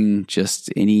losing just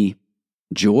any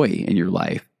joy in your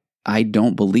life, I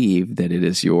don't believe that it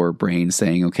is your brain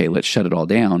saying, okay, let's shut it all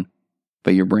down,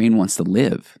 but your brain wants to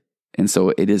live. And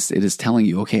so it is telling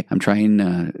you, okay, I'm trying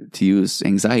to use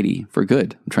anxiety for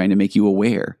good. I'm trying to make you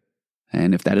aware.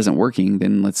 And if that isn't working,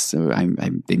 then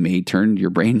your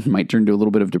brain might turn to a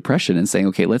little bit of depression and saying,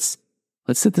 okay, let's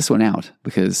sit this one out,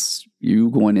 because you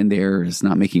going in there is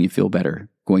not making you feel better.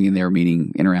 Going in there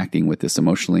meaning interacting with this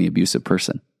emotionally abusive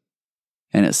person.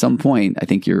 And at some point, I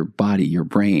think your body, your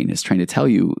brain is trying to tell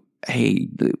you, hey,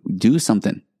 do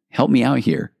something. Help me out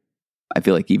here. I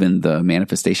feel like even the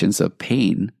manifestations of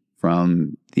pain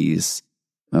from these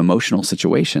emotional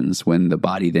situations, when the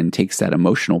body then takes that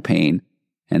emotional pain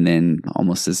and then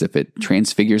almost as if it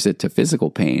transfigures it to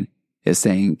physical pain, is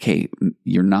saying, okay,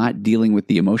 you're not dealing with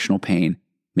the emotional pain.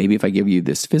 Maybe if I give you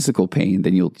this physical pain,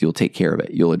 then you'll take care of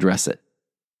it. You'll address it.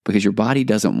 Because your body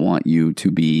doesn't want you to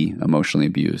be emotionally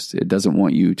abused. It doesn't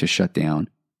want you to shut down.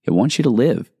 It wants you to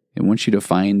live. It wants you to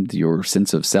find your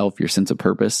sense of self, your sense of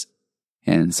purpose,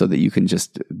 and so that you can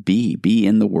just be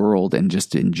in the world and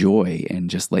just enjoy and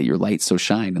just let your light so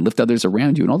shine and lift others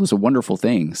around you and all those wonderful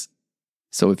things.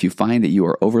 So if you find that you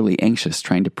are overly anxious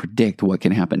trying to predict what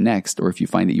can happen next, or if you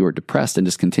find that you are depressed and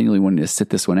just continually wanting to sit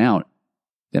this one out,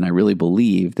 then I really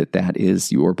believe that is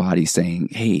your body saying,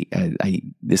 hey,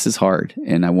 this is hard,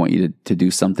 and I want you to do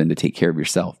something to take care of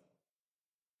yourself.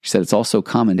 She said it's also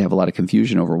common to have a lot of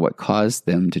confusion over what caused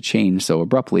them to change so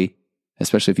abruptly,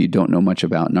 especially if you don't know much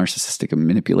about narcissistic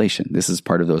manipulation. This is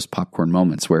part of those popcorn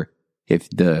moments where if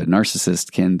the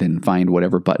narcissist can then find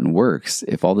whatever button works,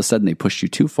 if all of a sudden they push you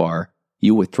too far,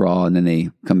 you withdraw, and then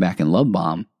they come back and love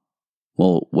bomb,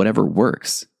 well, whatever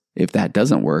works. If that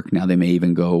doesn't work, now they may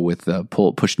even go with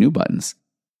push new buttons.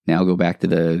 Now go back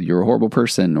to you're a horrible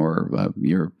person, or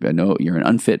you're an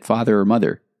unfit father or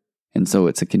mother. And so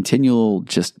it's a continual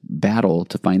just battle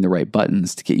to find the right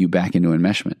buttons to get you back into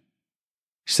enmeshment.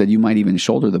 She said you might even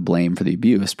shoulder the blame for the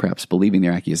abuse, perhaps believing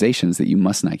their accusations that you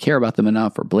must not care about them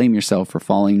enough, or blame yourself for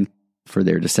falling for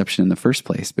their deception in the first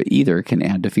place. But either can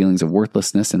add to feelings of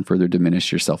worthlessness and further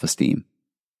diminish your self-esteem.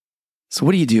 So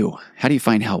what do you do? How do you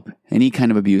find help? Any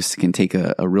kind of abuse can take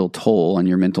a real toll on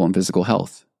your mental and physical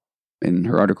health. In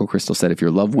her article, Crystal said if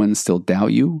your loved ones still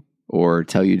doubt you or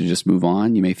tell you to just move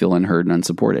on, you may feel unheard and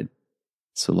unsupported.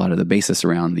 So a lot of the basis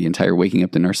around the entire Waking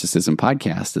Up to Narcissism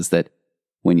podcast is that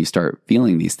when you start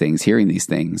feeling these things, hearing these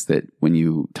things, that when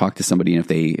you talk to somebody, and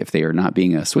if they are not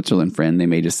being a Switzerland friend, they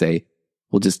may just say,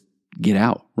 well, just get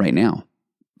out right now.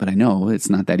 But I know it's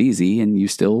not that easy, and you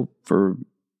still, for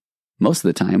most of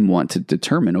the time want to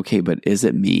determine, okay, but is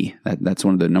it me? That's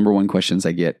one of the number one questions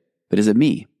I get. But is it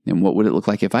me? And what would it look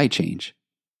like if I change?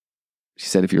 She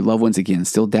said, if your loved ones, again,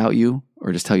 still doubt you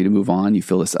or just tell you to move on, you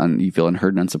feel you feel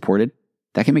unheard and unsupported,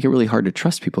 that can make it really hard to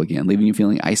trust people again, leaving you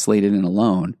feeling isolated and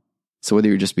alone. So whether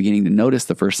you're just beginning to notice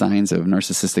the first signs of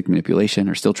narcissistic manipulation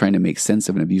or still trying to make sense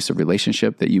of an abusive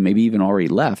relationship that you maybe even already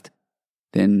left,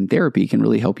 then therapy can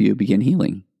really help you begin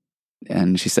healing.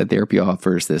 And she said therapy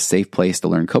offers this safe place to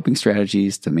learn coping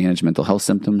strategies, to manage mental health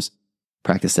symptoms,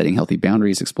 practice setting healthy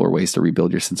boundaries, explore ways to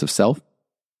rebuild your sense of self.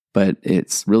 But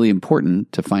it's really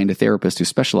important to find a therapist who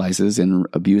specializes in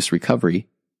abuse recovery,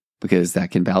 because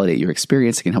that can validate your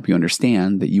experience. It can help you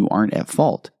understand that you aren't at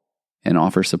fault and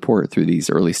offer support through these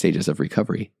early stages of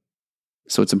recovery.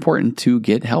 So it's important to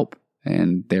get help.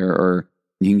 And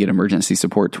you can get emergency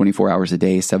support 24 hours a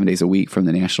day, 7 days a week from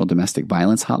the National Domestic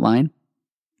Violence Hotline.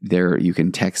 There you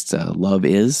can text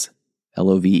LOVEIS,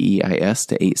 LOVEIS,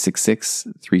 to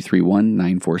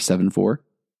 866-331-9474.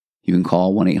 You can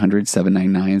call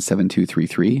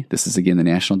 1-800-799-7233. This is, again, the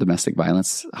National Domestic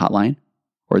Violence Hotline,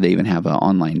 or they even have an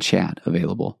online chat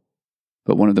available.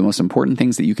 But one of the most important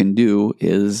things that you can do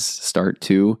is start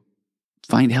to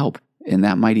find help. And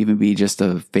that might even be just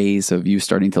a phase of you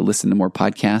starting to listen to more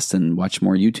podcasts and watch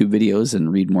more YouTube videos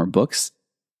and read more books.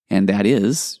 And that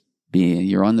is,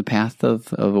 you're on the path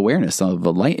of awareness, of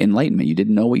enlightenment. You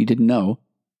didn't know what you didn't know.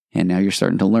 And now you're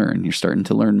starting to learn. You're starting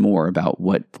to learn more about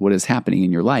what is happening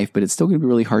in your life, but it's still going to be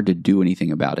really hard to do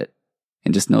anything about it.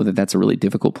 And just know that that's a really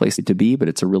difficult place to be, but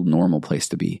it's a real normal place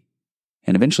to be.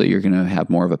 And eventually you're going to have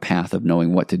more of a path of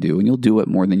knowing what to do, and you'll do it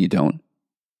more than you don't.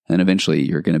 And eventually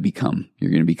you're going to become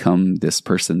this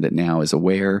person that now is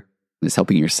aware, is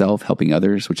helping yourself, helping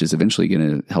others, which is eventually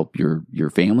going to help your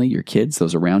family, your kids,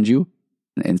 those around you.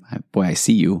 And boy, I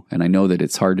see you, and I know that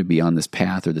it's hard to be on this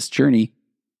path or this journey,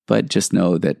 but just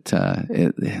know that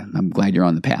I'm glad you're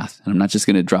on the path. And I'm not just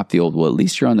going to drop the old, well, at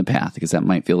least you're on the path, because that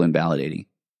might feel invalidating.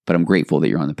 But I'm grateful that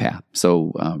you're on the path.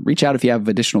 So reach out if you have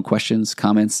additional questions,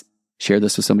 comments. Share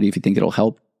this with somebody if you think it'll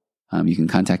help. You can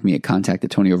contact me at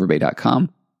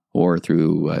contact@tonyoverbay.com or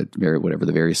through whatever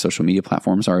the various social media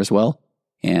platforms are as well.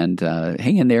 And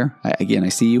hang in there. I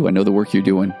see you. I know the work you're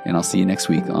doing. And I'll see you next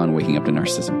week on Waking Up to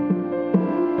Narcissism.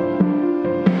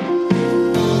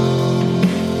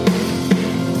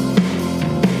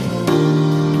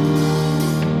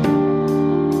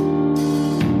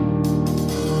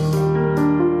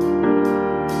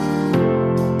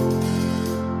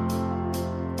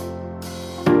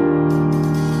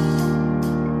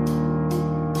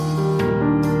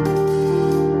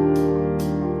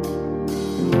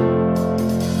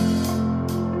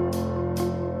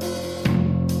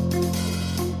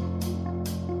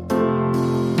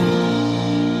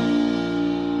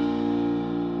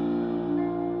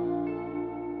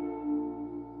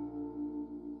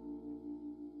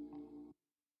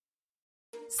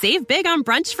 Save big on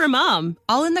brunch for mom,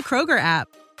 all in the Kroger app.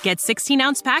 Get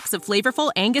 16-ounce packs of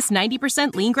flavorful Angus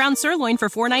 90% lean ground sirloin for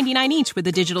 $4.99 each with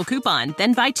a digital coupon.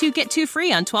 Then buy 2, get 2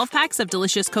 free on 12 packs of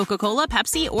delicious Coca-Cola,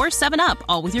 Pepsi, or 7-Up,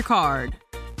 all with your card.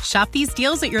 Shop these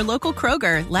deals at your local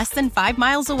Kroger, less than 5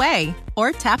 miles away.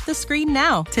 Or tap the screen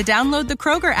now to download the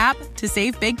Kroger app to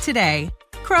save big today.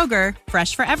 Kroger,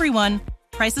 fresh for everyone.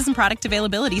 Prices and product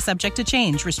availability subject to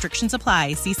change. Restrictions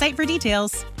apply. See site for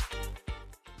details.